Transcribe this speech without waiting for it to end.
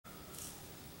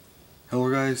Hello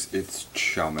guys, it's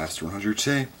ChowMaster100.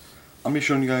 Today, I'm going to be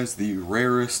showing you guys the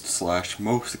rarest slash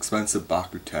most expensive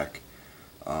BAKUTECH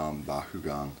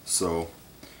Bakugan. So,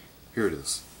 here it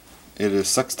is. It is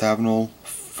Sechs Tavanel,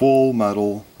 full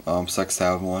metal Sechs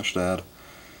Tavanel, I should add.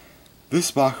 This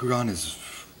Bakugan is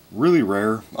really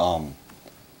rare,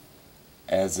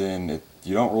 as in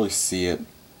you don't really see it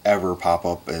ever pop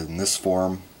up in this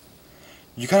form.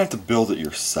 You kind of have to build it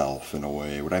yourself in a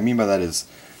way. What I mean by that is,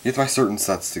 you have to buy certain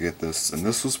sets to get this, and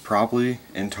this was probably,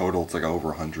 in total, it's like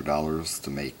over $100 to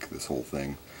make this whole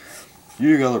thing.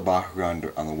 You get other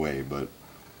Bakugan on the way, but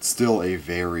still a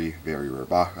very, very rare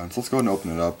Bakugan. So let's go ahead and open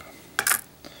it up,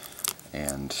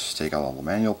 and take out all the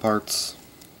manual parts.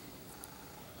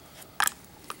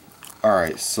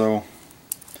 Alright, so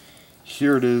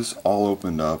here it is, all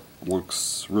opened up.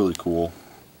 Looks really cool,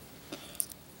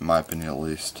 in my opinion at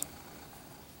least.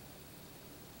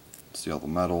 See all the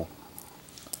metal.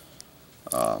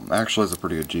 Actually has a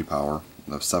pretty good G-power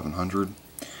of 700.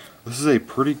 This is a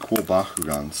pretty cool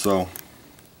Bakugan, so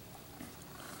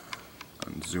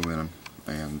I'll zoom in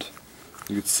and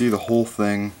you can see the whole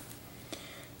thing.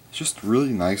 It's just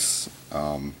really nice,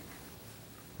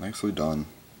 nicely done.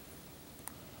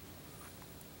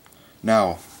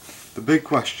 Now, the big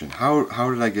question, how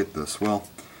did I get this? Well,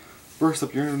 first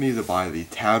up, you're going to need to buy the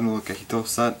Tavanel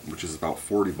set, which is about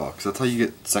 $40. That's how you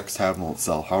get Sechs Tavanel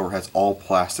itself. However, it has all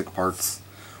plastic parts,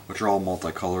 which are all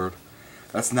multicolored.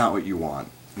 That's not what you want.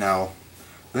 Now,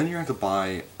 then you're going to have to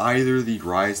buy either the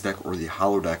Rise deck or the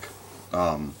Hollow deck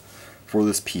for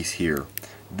this piece here.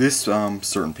 This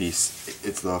certain piece,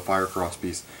 it's the Firecross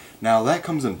piece. Now, that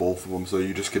comes in both of them, so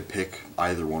you just could pick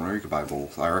either one, or you could buy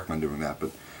both. I recommend doing that,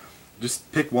 but just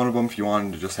pick one of them if you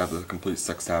wanted to just have the complete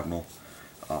Sechs Tavanel.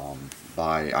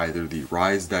 Buy either the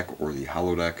Rise deck or the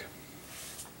Hollow deck.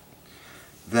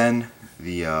 Then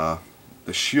the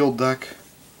Shield deck.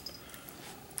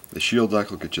 The Shield deck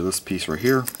will get you this piece right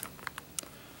here.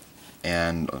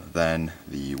 And then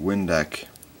the Wind deck.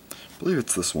 I believe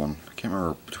it's this one. I can't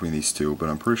remember between these two, but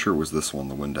I'm pretty sure it was this one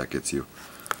the Wind deck gets you.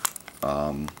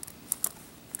 All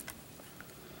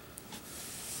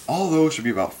those should be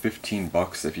about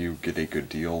 $15 if you get a good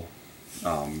deal.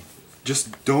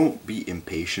 Just don't be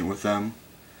impatient with them.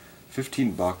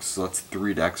 $15, so that's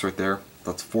 3 decks right there.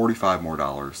 That's $45 more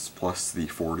plus the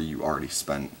 $40 you already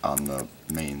spent on the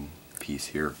main piece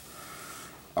here.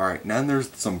 Alright, now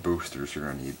there's some boosters you're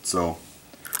going to need. So,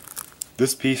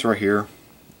 this piece right here,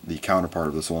 the counterpart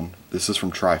of this one, this is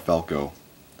from Trifalco.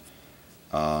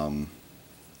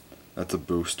 That's a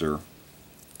booster.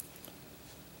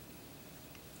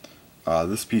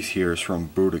 This piece here is from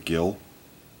Buddha Gil.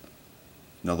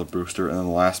 Another booster, and then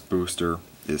the last booster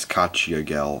is Kachia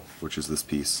Gel, which is this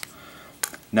piece.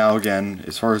 Now again,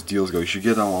 as far as deals go, you should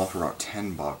get them all for about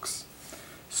 $10.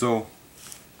 So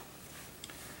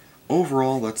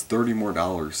overall, that's $30 more.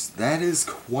 That is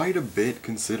quite a bit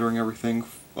considering everything.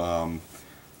 A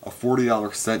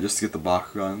 $40 set just to get the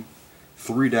Bakugan,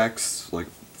 3 decks, like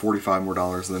 $45 more,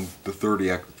 and then the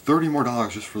 $30 more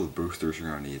just for the boosters you're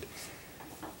gonna need.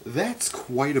 That's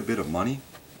quite a bit of money.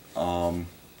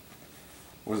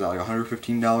 What was that, like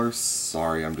 $115?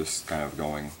 Sorry, I'm just kind of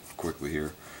going quickly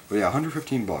here. But yeah,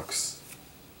 $115.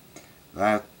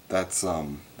 That's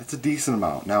a decent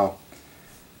amount. Now,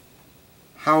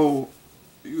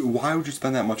 why would you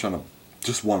spend that much on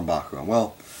just one Bakugan?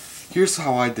 Well, here's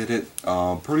how I did it,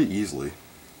 pretty easily.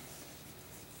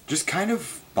 Just kind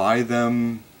of buy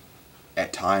them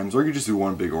at times, or you just do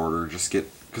one big order,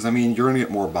 because I mean, you're going to get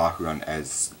more Bakugan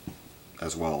as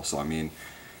well, so I mean,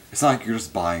 it's not like you're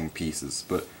just buying pieces,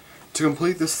 but to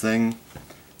complete this thing,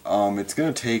 it's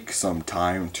going to take some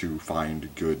time to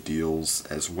find good deals,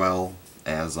 as well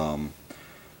as,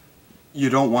 you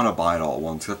don't want to buy it all at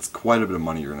once. That's quite a bit of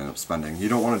money you're going to end up spending. You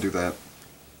don't want to do that.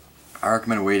 I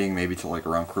recommend waiting maybe till like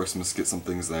around Christmas, get some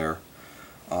things there.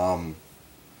 I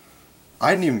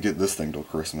didn't even get this thing till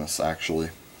Christmas,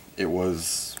 actually. It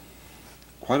was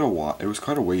quite a while. It was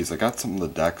quite a ways. I got some of the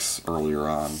decks earlier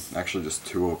on, actually just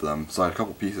 2 of them, so I had a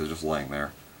couple pieces just laying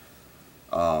there.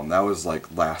 That was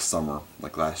like last summer,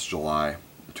 like last July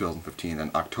 2015. Then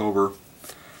October,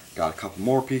 got a couple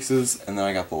more pieces, and then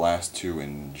I got the last 2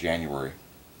 in January.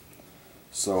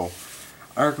 So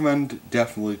I recommend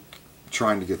definitely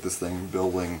trying to get this thing,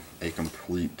 building a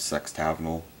complete Sechs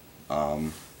Tavanel.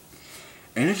 And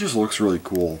it just looks really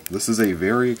cool. This is a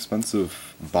very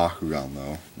expensive Bakugan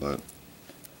though, but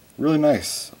really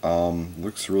nice.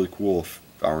 Looks really cool if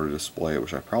I were to display it,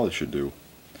 which I probably should do.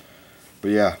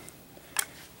 But yeah,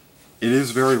 it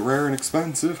is very rare and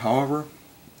expensive. However,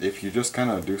 if you just kind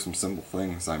of do some simple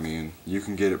things, I mean, you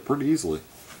can get it pretty easily.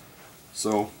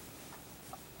 So,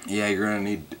 yeah, you're gonna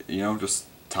need, you know, just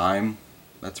time.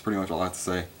 That's pretty much all I have to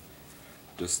say.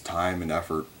 Just time and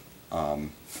effort.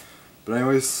 But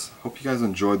anyways, hope you guys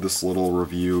enjoyed this little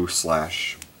review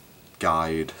slash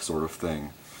guide sort of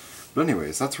thing. But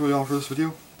anyways, that's really all for this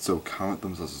video. So comment,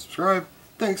 thumbs up, subscribe.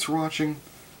 Thanks for watching,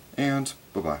 and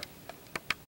bye-bye.